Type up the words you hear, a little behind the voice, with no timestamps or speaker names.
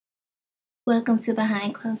Welcome to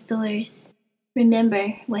Behind Closed Doors. Remember,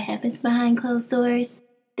 what happens behind closed doors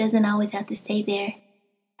doesn't always have to stay there.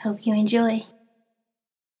 Hope you enjoy.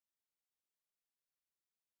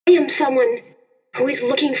 I am someone who is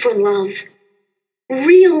looking for love.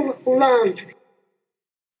 Real love.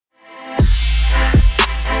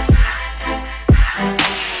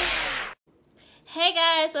 Hey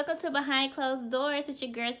guys, welcome to Behind Closed Doors with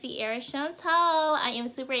your girl Sierra Chantal. I am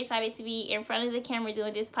super excited to be in front of the camera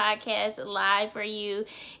doing this podcast live for you.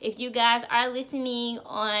 If you guys are listening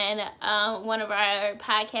on one of our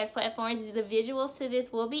podcast platforms, the visuals to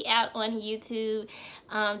this will be out on YouTube.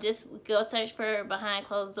 Just go search for Behind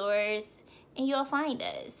Closed Doors and you'll find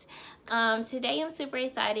us. Today I'm super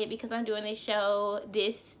excited because I'm doing this show,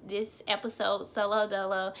 this episode solo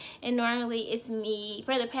dolo, and normally it's me.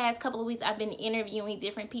 For the past couple of weeks I've been interviewing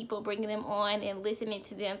different people, bringing them on and listening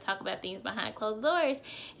to them talk about things behind closed doors.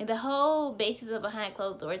 And the whole basis of Behind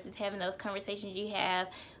Closed Doors is having those conversations you have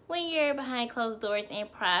when you're behind closed doors in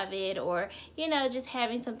private, or just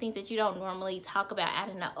having some things that you don't normally talk about out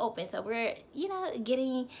in the open. So we're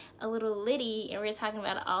getting a little litty and we're talking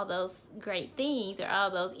about all those great things, or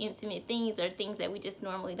all those intimate things, or things that we just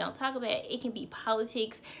normally don't talk about. It can be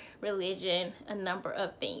politics, religion, a number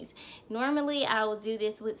of things. Normally I will do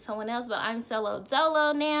this with someone else, but I'm solo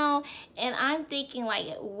dolo now, and I'm thinking,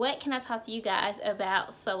 like, what can I talk to you guys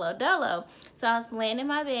about solo dolo? So I was laying in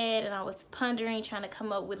my bed and I was pondering, trying to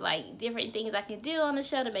come up with like different things I can do on the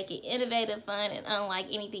show to make it innovative, fun, and unlike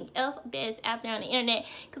anything else that's out there on the internet,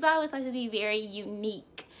 because I always like to be very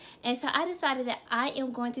unique. And so I decided that I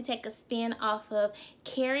am going to take a spin off of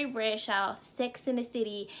Carrie Bradshaw's Sex in the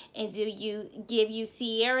City and give you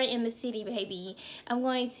Sierra in the City, baby. I'm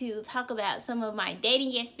going to talk about some of my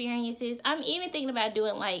dating experiences. I'm even thinking about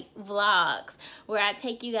doing like vlogs where I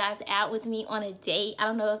take you guys out with me on a date. I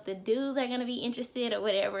don't know if the dudes are going to be interested or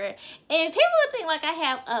whatever. And people would think like I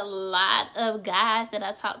have a lot of guys that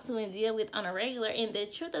I talk to and deal with on a regular. And the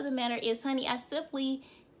truth of the matter is, honey, I simply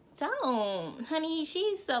don't. Honey,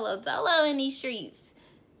 she's solo dolo in these streets.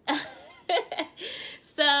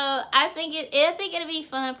 So I think it'll be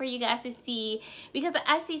fun for you guys to see, because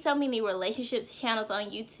I see so many relationships channels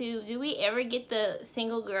on YouTube. Do we ever get the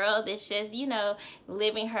single girl that's just,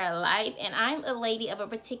 living her life? And I'm a lady of a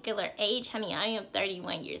particular age, honey. I am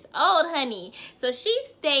 31 years old, honey. So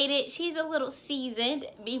she's dated. She's a little seasoned.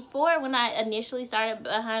 Before, when I initially started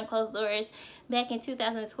Behind Closed Doors back in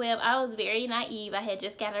 2012, I was very naive. I had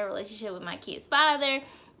just got a relationship with my kid's father,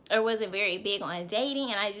 or wasn't very big on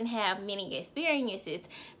dating, and I didn't have many experiences.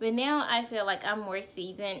 But now I feel like I'm more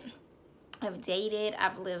seasoned. I've dated,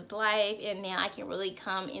 I've lived life, and now I can really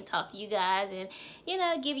come and talk to you guys and,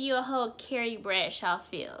 give you a whole Carrie Bradshaw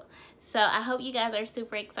feel. So I hope you guys are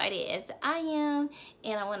super excited as I am,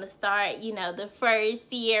 and I want to start, the first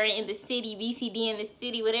Sierra in the City, BCD in the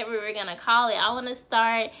City, whatever we're going to call it. I want to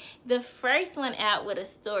start the first one out with a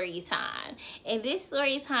story time. And this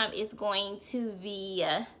story time is going to be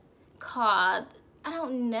called, I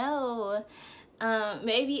don't know,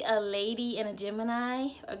 maybe a lady in a Gemini,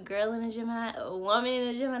 a girl in a Gemini, a woman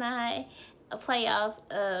in a Gemini, a playoffs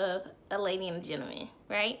of a lady and a gentleman,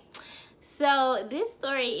 right? So this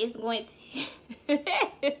story is going to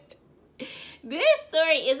this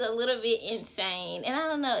story is a little bit insane, and I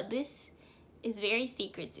don't know, this is very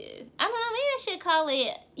secretive. I don't know, maybe I should call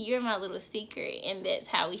it You're My Little Secret, and that's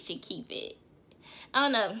how we should keep it. I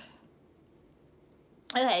don't know.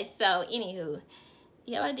 Okay, so anywho,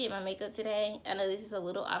 y'all, I did my makeup today. I know this is a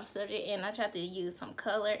little off subject, and I tried to use some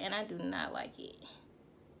color, and I do not like it.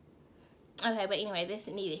 Okay, but anyway, this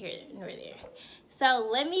is neither here nor there. So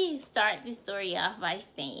let me start this story off by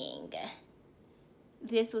saying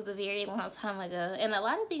this was a very long time ago, and a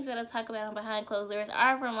lot of things that I talk about on Behind Closed Doors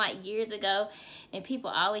are from like years ago, and people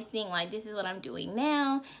always think like this is what I'm doing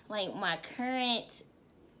now, like my current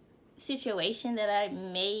situation that I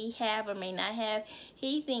may have or may not have.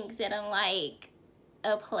 He thinks that I'm like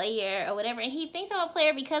a player or whatever, and he thinks I'm a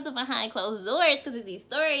player because of Behind Closed Doors, because of these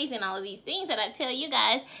stories and all of these things that I tell you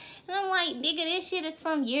guys. And I'm like, nigga, this shit is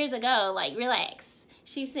from years ago. Like, relax.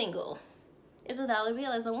 She's single. It's a dollar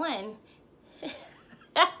bill. It's a one.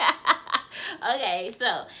 Okay,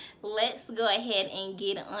 so let's go ahead and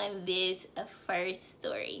get on this first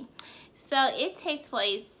story. So it takes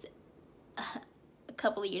place a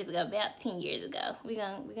couple of years ago, about 10 years ago. We're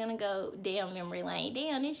gonna go down memory lane.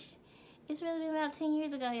 Damn, this It's really been about 10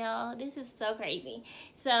 years ago, y'all. This is so crazy.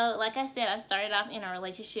 So, like I said, I started off in a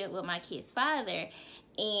relationship with my kid's father.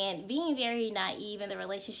 And being very naive in the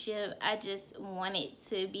relationship, I just wanted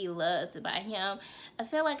to be loved by him. I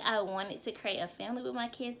felt like I wanted to create a family with my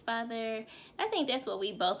kid's father. I think that's what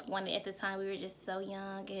we both wanted at the time. We were just so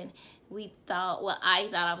young, and we thought, well, I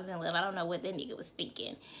thought I was in love. I don't know what that nigga was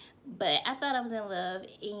thinking. But I thought I was in love.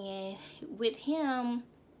 And with him,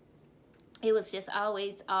 it was just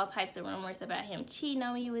always all types of rumors about him cheating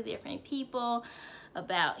on me with different people,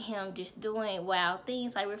 about him just doing wild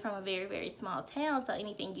things. Like, we're from a very, very small town, so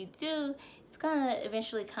anything you do, it's gonna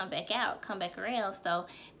eventually come back out, come back around. So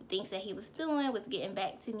the things that he was doing was getting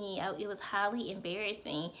back to me. It was highly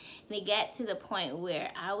embarrassing. And it got to the point where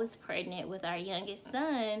I was pregnant with our youngest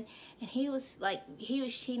son, and he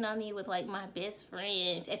was cheating on me with like my best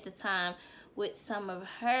friends at the time, with some of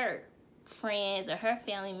her friends or her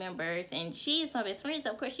family members, and she's my best friend,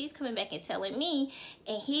 so of course she's coming back and telling me,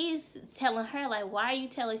 and he's telling her, like, why are you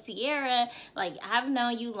telling Sierra? Like, I've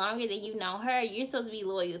known you longer than you know her. You're supposed to be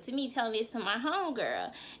loyal to me, telling this to my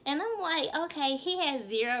homegirl. And I'm like, okay, he has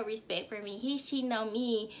zero respect for me. He's cheating on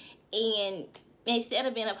me, and instead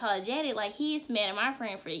of being apologetic, like, he's mad at my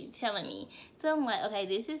friend for telling me. So I'm like, okay,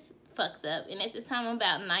 this is fucked up. And at the time, I'm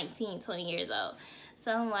about 19, 20 years old.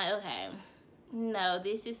 So I'm like, okay, no,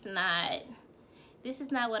 this is not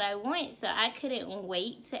what I want. So I couldn't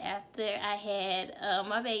wait till after I had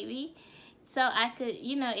my baby, so I could,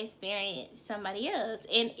 you know, experience somebody else.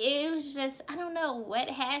 And it was just, I don't know what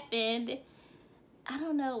happened. I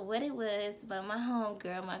don't know what it was, but my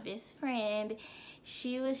homegirl, my best friend,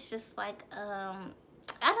 she was just like, I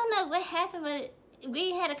don't know what happened, but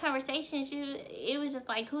we had a conversation. It was just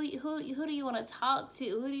like, who do you want to talk to?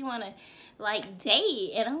 Who do you want to like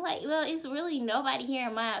date? And I'm like, well, it's really nobody here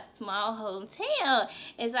in my small hometown.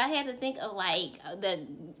 And so I had to think of like the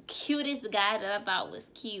cutest guy that I thought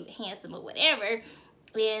was cute, handsome, or whatever.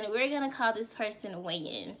 And we're gonna call this person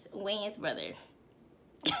Wayne's brother.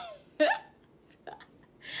 I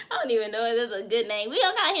don't even know if that's a good name. We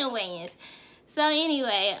gonna call him Wayne's. So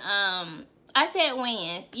anyway, I said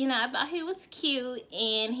Wayne's. You know, I thought he was cute,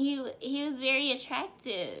 and he was very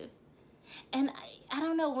attractive. And I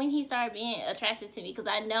don't know when he started being attractive to me, because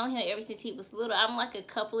I know him ever since he was little. I'm like a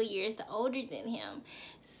couple of years older than him.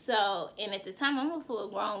 So, and at the time, I'm a full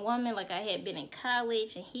grown woman. Like, I had been in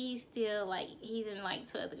college, and he's still like, he's in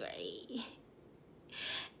like 12th grade.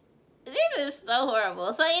 This is so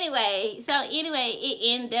horrible. So anyway, it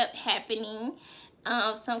ended up happening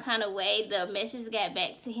some kind of way. The message got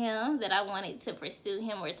back to him that I wanted to pursue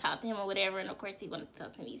him or talk to him or whatever, and of course he wanted to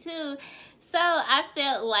talk to me too. So I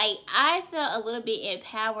felt a little bit in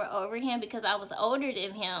power over him because I was older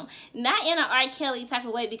than him. Not in an R. Kelly type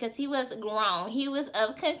of way, because he was grown. He was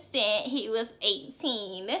of consent. He was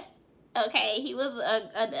 18. Okay, he was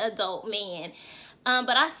an adult man.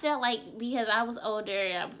 But I felt like, because I was older,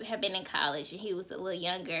 I had been in college, and he was a little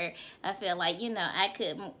younger, I felt like, you know, I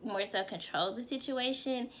could more so control the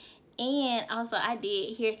situation. And also, I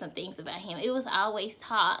did hear some things about him. It was always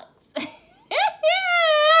talks.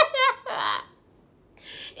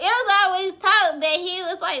 It was always talk that he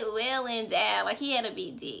was like well endowed, like he had a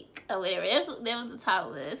big dick or whatever. That was the talk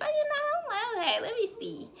was. So, you know, I'm like, okay, let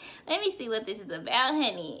me see what this is about,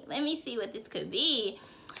 honey. Let me see what this could be.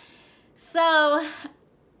 So,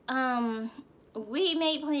 we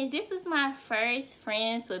made plans. This is my first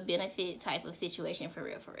friends with benefit type of situation, for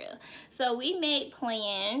real. So we made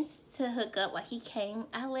plans to hook up. Like, he came,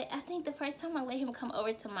 I think the first time I let him come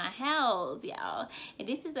over to my house, y'all. And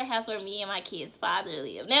this is the house where me and my kid's father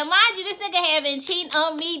live. Now, mind you, this nigga had been cheating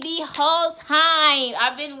on me the whole time.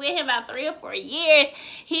 I've been with him about 3 or 4 years.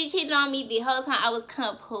 He cheated on me the whole time. I was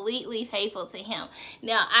completely faithful to him.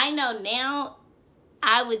 Now, I know now,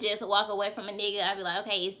 I would just walk away from a nigga. I'd be like,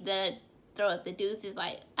 okay, it's done. Throw up the deuces.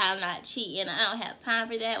 Like, I'm not cheating. I don't have time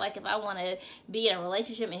for that. Like, if I want to be in a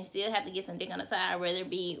relationship and still have to get some dick on the side, I'd rather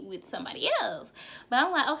be with somebody else. But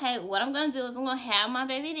I'm like, okay, what I'm going to do is I'm going to have my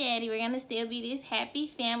baby daddy. We're going to still be this happy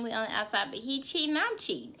family on the outside. But he cheating, I'm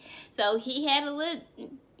cheating. So he had a little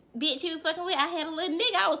bitch he was fucking with. I had a little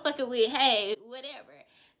nigga I was fucking with. Hey, whatever.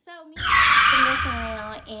 So me messing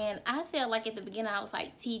around, and I felt like at the beginning I was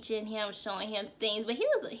like teaching him, showing him things, but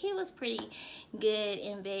he was pretty good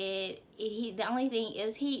in bed. The only thing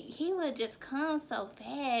is he would just come so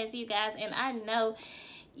fast, you guys, and I know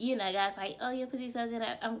you know, guys like, oh, your pussy's so good.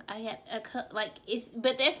 I had a like it's,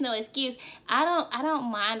 but that's no excuse. I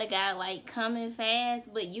don't mind a guy like coming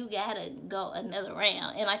fast, but you gotta go another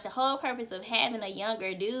round. And like the whole purpose of having a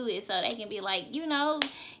younger dude is so they can be like, you know,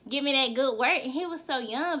 give me that good work. And he was so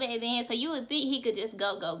young back then, so you would think he could just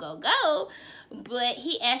go, but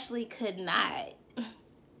he actually could not.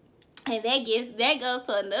 And that goes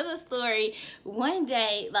to another story. One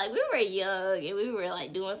day, like, we were young and we were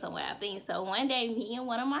like doing some wild things. So one day, me and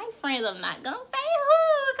one of my friends, I'm not gonna say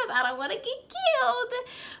who because I don't want to get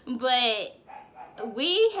killed, but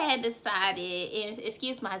we had decided, and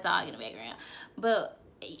excuse my dog in the background, but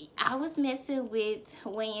I was messing with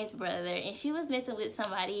Wayne's brother and she was messing with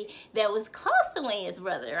somebody that was close to Wayne's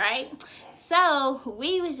brother, right? So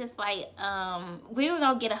we was just like, we were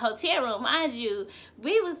gonna get a hotel room. Mind you,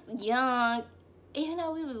 we was young, even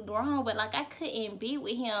though we was grown, but like I couldn't be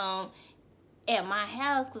with him at my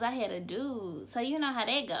house because I had a dude. So you know how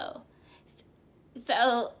that go.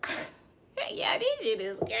 So yeah, this shit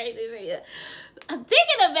is crazy. I'm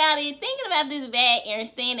thinking about this bag and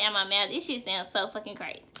saying it out my mouth. This shit sounds so fucking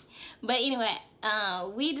crazy. But anyway,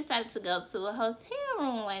 we decided to go to a hotel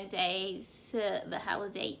room one day to the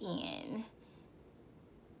Holiday Inn.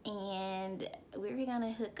 And we were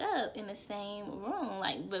gonna hook up in the same room,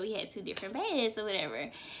 like, but we had 2 different beds or whatever.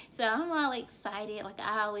 So I'm all excited. Like,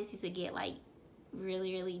 I always used to get like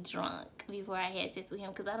really drunk before I had sex with him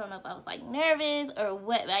because I don't know if I was like nervous or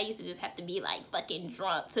what, but I used to just have to be like fucking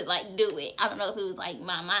drunk to like do it. I don't know if it was like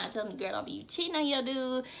my mind telling me, girl, don't be cheating on your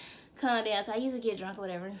dude, calm down. So I used to get drunk or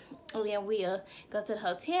whatever, and then we'll go to the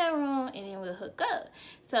hotel room and then we'll hook up.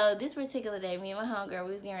 So this particular day, me and my homegirl,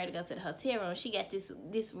 we was getting ready to go to the hotel room. She got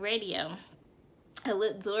this radio, a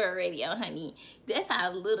little Dora radio, honey. That's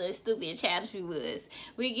how little and stupid and childish she was.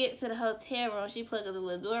 We get to the hotel room, she plugged up the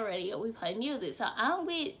little Dora radio, we play music. So I'm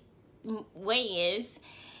with Wayans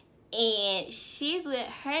and she's with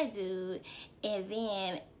her dude, and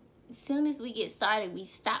then as soon as we get started, we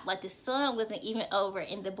stop. Like the sun wasn't even over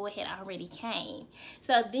and the boy had already came.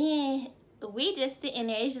 So then we just sitting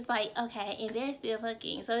there, it's just like, okay, and they're still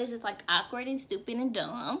fucking. So it's just like awkward and stupid and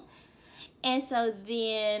dumb. And so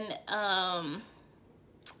then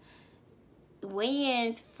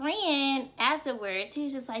Wayne's friend afterwards, he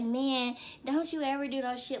was just like, man, don't you ever do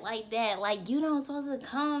no shit like that. Like, you don't supposed to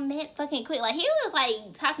come that fucking quick. Like, he was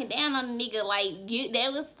like talking down on the nigga, like,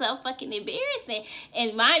 that was so fucking embarrassing.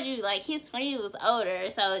 And mind you, like, his friend was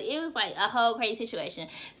older, so it was like a whole crazy situation.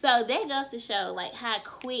 So that goes to show like how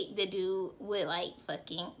quick the dude would like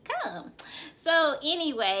fucking come. So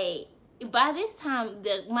anyway, by this time,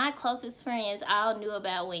 my closest friends all knew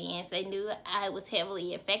about Wayans. They knew I was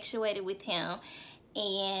heavily infatuated with him.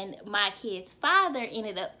 And my kid's father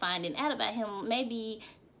ended up finding out about him maybe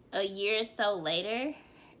a year or so later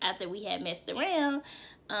after we had messed around.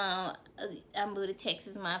 I moved to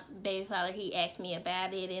Texas. My baby father, he asked me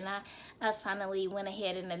about it, and I finally went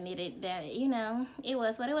ahead and admitted that, you know, it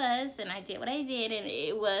was what it was, and I did what I did, and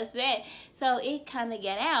it was that. So it kind of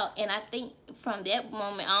got out, and I think from that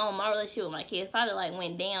moment on, my relationship with my kid's father like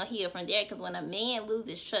went downhill from there, because when a man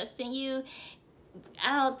loses trust in you,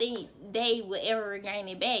 I don't think they would ever regain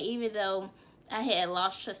it back, even though I had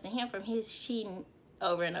lost trust in him from his cheating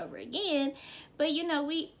over and over again. But you know,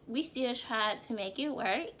 we still tried to make it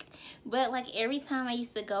work. But like every time I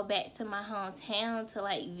used to go back to my hometown to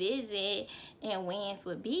like visit and Wayans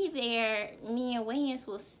would be there, me and Wayans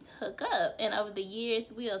would hook up, and over the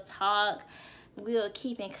years we'll talk, we'll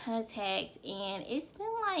keep in contact, and it's been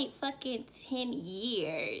like fucking 10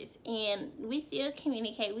 years and we still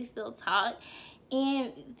communicate, we still talk,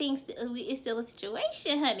 and things, it's still a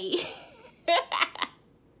situation, honey.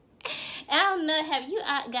 I don't know, have you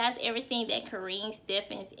guys ever seen that Kareen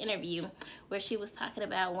Steffens interview where she was talking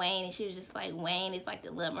about Wayne, and she was just like, Wayne is like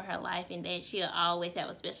the love of her life and that she'll always have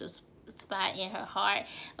a special spot in her heart.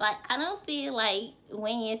 Like, I don't feel like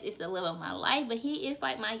Wayne is the love of my life, but he is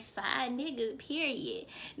like my side nigga, period.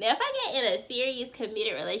 Now, if I get in a serious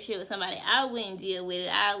committed relationship with somebody, I wouldn't deal with it.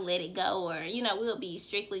 I'll let it go, or, you know, we'll be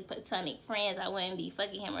strictly platonic friends. I wouldn't be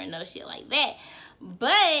fucking him or no shit like that.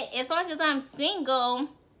 But as long as I'm single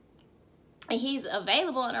and he's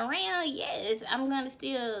available and around, yes, I'm gonna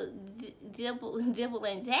still dibble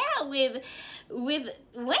and dab with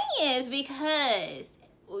Wayans, because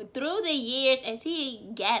through the years, as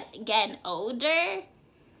he gotten older,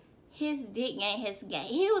 his dick game has got,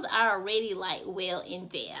 he was already like well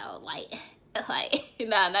endowed, like no,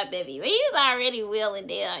 not that big, but he was already well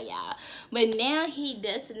endowed, y'all. But now he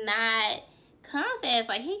does not come fast.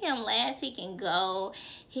 Like, he can last, he can go.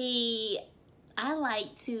 I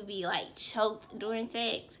like to be like choked during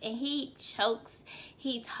sex, and he chokes,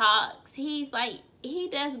 he talks, he's like, he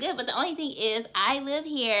does good. But the only thing is, I live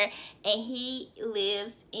here and he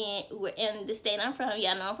lives in the state I'm from.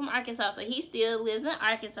 Y'all know I'm from Arkansas, so he still lives in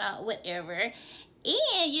Arkansas, whatever.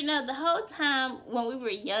 And you know, the whole time when we were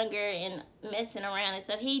younger and messing around and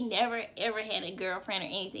stuff, he never ever had a girlfriend or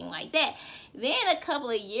anything like that. Then a couple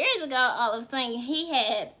of years ago, all of a sudden he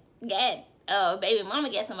had got baby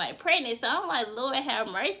mama got somebody pregnant. So I'm like, Lord have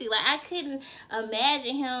mercy. Like, I couldn't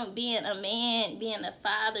imagine him being a man, being a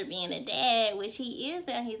father, being a dad, which he is,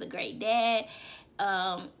 and he's a great dad,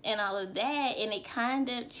 and all of that. And it kind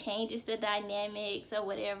of changes the dynamics or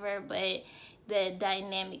whatever, but the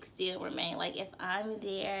dynamics still remain. Like, if I'm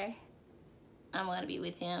there, I'm gonna be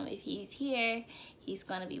with him. If he's here, he's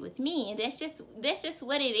gonna be with me. And that's just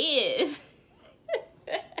what it is.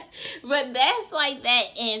 But that's like that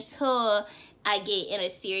until I get in a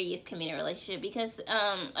serious committed relationship. Because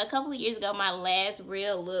a couple of years ago, my last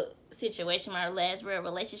real situation, my last real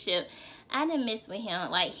relationship, I didn't mess with him.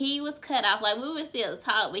 Like, he was cut off. Like, we would still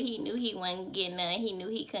talk, but he knew he wasn't getting none. He knew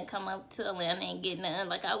he couldn't come up to Atlanta and get none.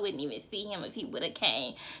 Like, I wouldn't even see him if he would have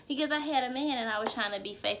came, because I had a man and I was trying to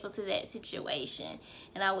be faithful to that situation,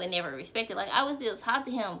 and I would never respect it. Like, I would still talk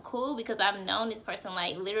to him cool, because I've known this person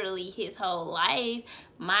like literally his whole life,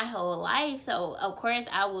 my whole life. So of course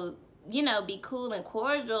I would, you know, be cool and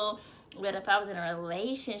cordial. But if I was in a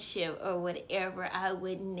relationship or whatever, I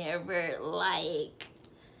would never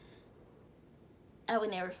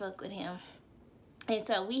fuck with him. And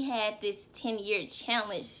so we had this 10-year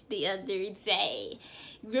challenge the other day.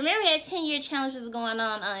 Remember that 10-year challenge was going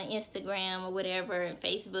on Instagram or whatever and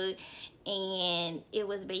Facebook, and it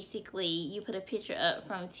was basically you put a picture up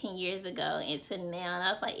from 10 years ago into now, and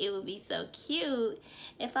I was like, it would be so cute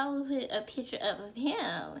if I would put a picture up of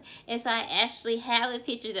him. And so I actually have a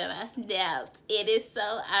picture that I snapped. It's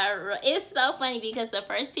so funny, because the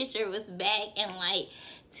first picture was back in like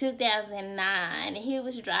 2009. He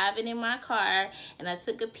was driving in my car, and I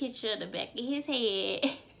took a picture of the back of his head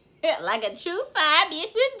like a true side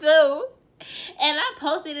bitch would do, and I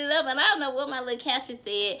posted it up. And I don't know what my little caption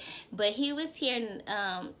said, but he was here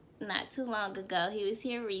not too long ago. He was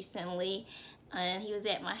here recently, and he was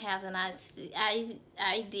at my house, and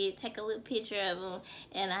I did take a little picture of him,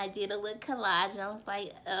 and I did a little collage, and I was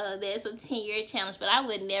like, there's a 10-year challenge, but I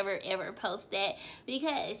would never ever post that,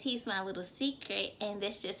 because he's my little secret, and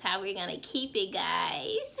that's just how we're gonna keep it,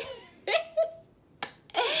 guys.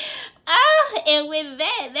 And with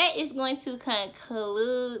that is going to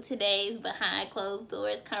conclude today's Behind Closed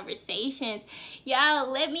Doors conversations.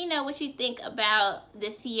 Y'all, let me know what you think about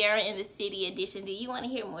the Sierra in the City edition. Do you want to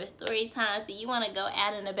hear more story times? Do you want to go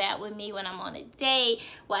out and about with me when I'm on a date?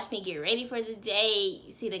 Watch me get ready for the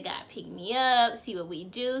date, see the guy pick me up, see what we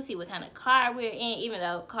do, see what kind of car we're in, even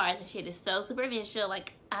though cars and shit is so superficial.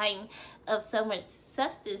 Like, I'm of so much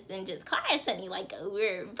substance than just cars, honey. Like,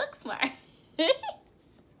 we're book smart.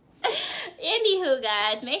 Anywho,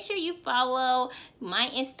 guys, make sure you follow my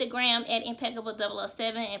Instagram at Impeccable007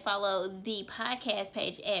 and follow the podcast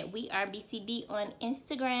page at We Are BCD on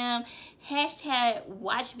Instagram. Hashtag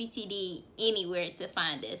WatchBCD anywhere to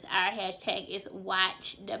find us. Our hashtag is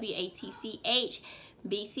Watch, WATCH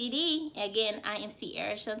BCD. Again, I am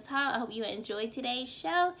Sierra Chantal. I hope you enjoyed today's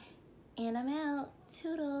show, and I'm out.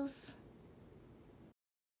 Toodles.